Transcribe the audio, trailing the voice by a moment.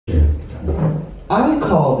I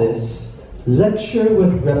call this lecture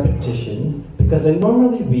with repetition because I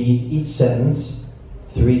normally read each sentence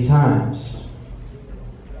 3 times.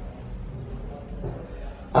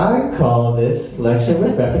 I call this lecture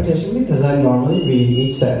with repetition because I normally read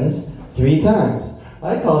each sentence 3 times.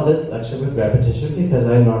 I call this lecture with repetition because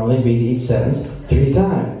I normally read each sentence 3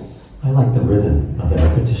 times. I like the rhythm of the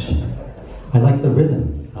repetition. I like the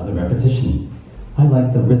rhythm of the repetition. I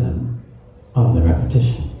like the rhythm of the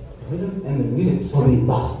repetition. The rhythm and the music will be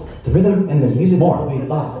lost. The rhythm and the music will be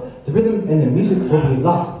lost. The rhythm and the music will be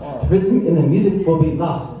lost. The rhythm and the music will be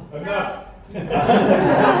lost. Enough!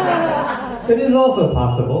 It is also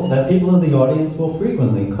possible that people in the audience will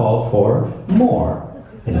frequently call for more.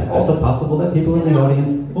 It is also possible that people in the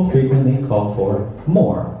audience will frequently call for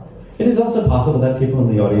more. It is also possible that people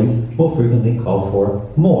in the audience will frequently call for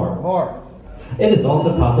more. More. It is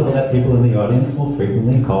also possible that people in the audience will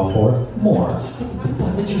frequently call for more.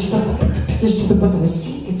 Just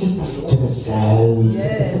listen to the sounds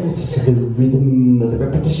of the sentences of the rhythm of the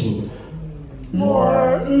repetition.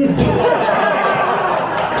 More.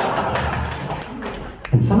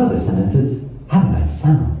 And some of the sentences have a nice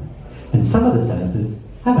sound. And some of the sentences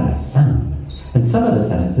have a nice sound. And some of the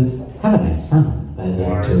sentences have a nice sound. I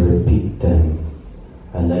like to repeat them.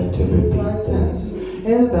 I like to repeat them.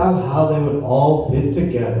 And about how they would all fit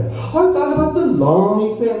together. I thought about the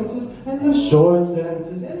long sentences, and the short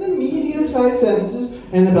sentences, and the medium-sized sentences,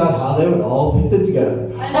 and about how they would all fit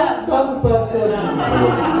together. I thought about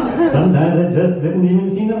the... Sometimes it just didn't even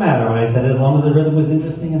seem to matter when I said as long as the rhythm was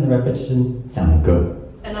interesting and the repetition sounded good.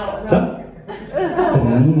 So, The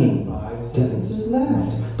meaning 5 sentences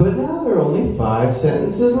left. But now there are only 5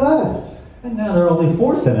 sentences left. and now there are only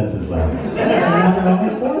 4 sentences left. And now there are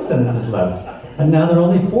only 4 sentences left. And now there are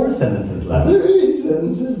only 4 sentences left. 3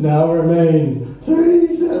 sentences now remain. 3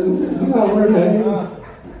 sentences now remain.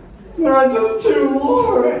 There are just 2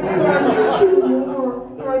 more. There are just 2 more.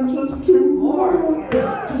 There are just 2 more.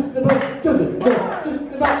 Just about does it. Just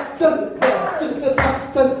about does it. Just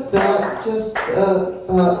about does it. That just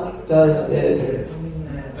does it.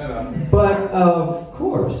 But of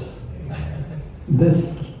course,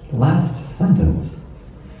 this last sentence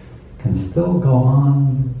can still go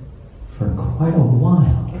on for quite a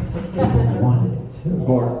while if people wanted it to.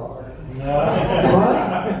 More.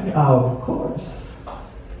 But of course,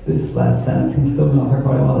 this last sentence can still go on for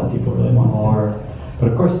quite a while if people really want more. But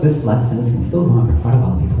of course, this last sentence can still go on for quite a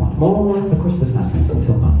while if people want it to. More. Of course, this last sentence can still go on for quite a while. More. But of course, this last sentence can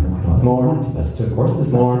still go on for quite a while. More. Of course,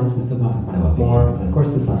 this last sentence can still go on for quite a while. More. But of course,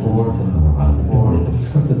 this last sentence can still go on for quite a while. More. Of course,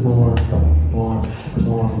 this last sentence can still go on for quite a while. Of course, this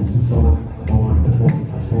last sentence can still go on for quite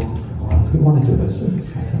a while. We want to do this.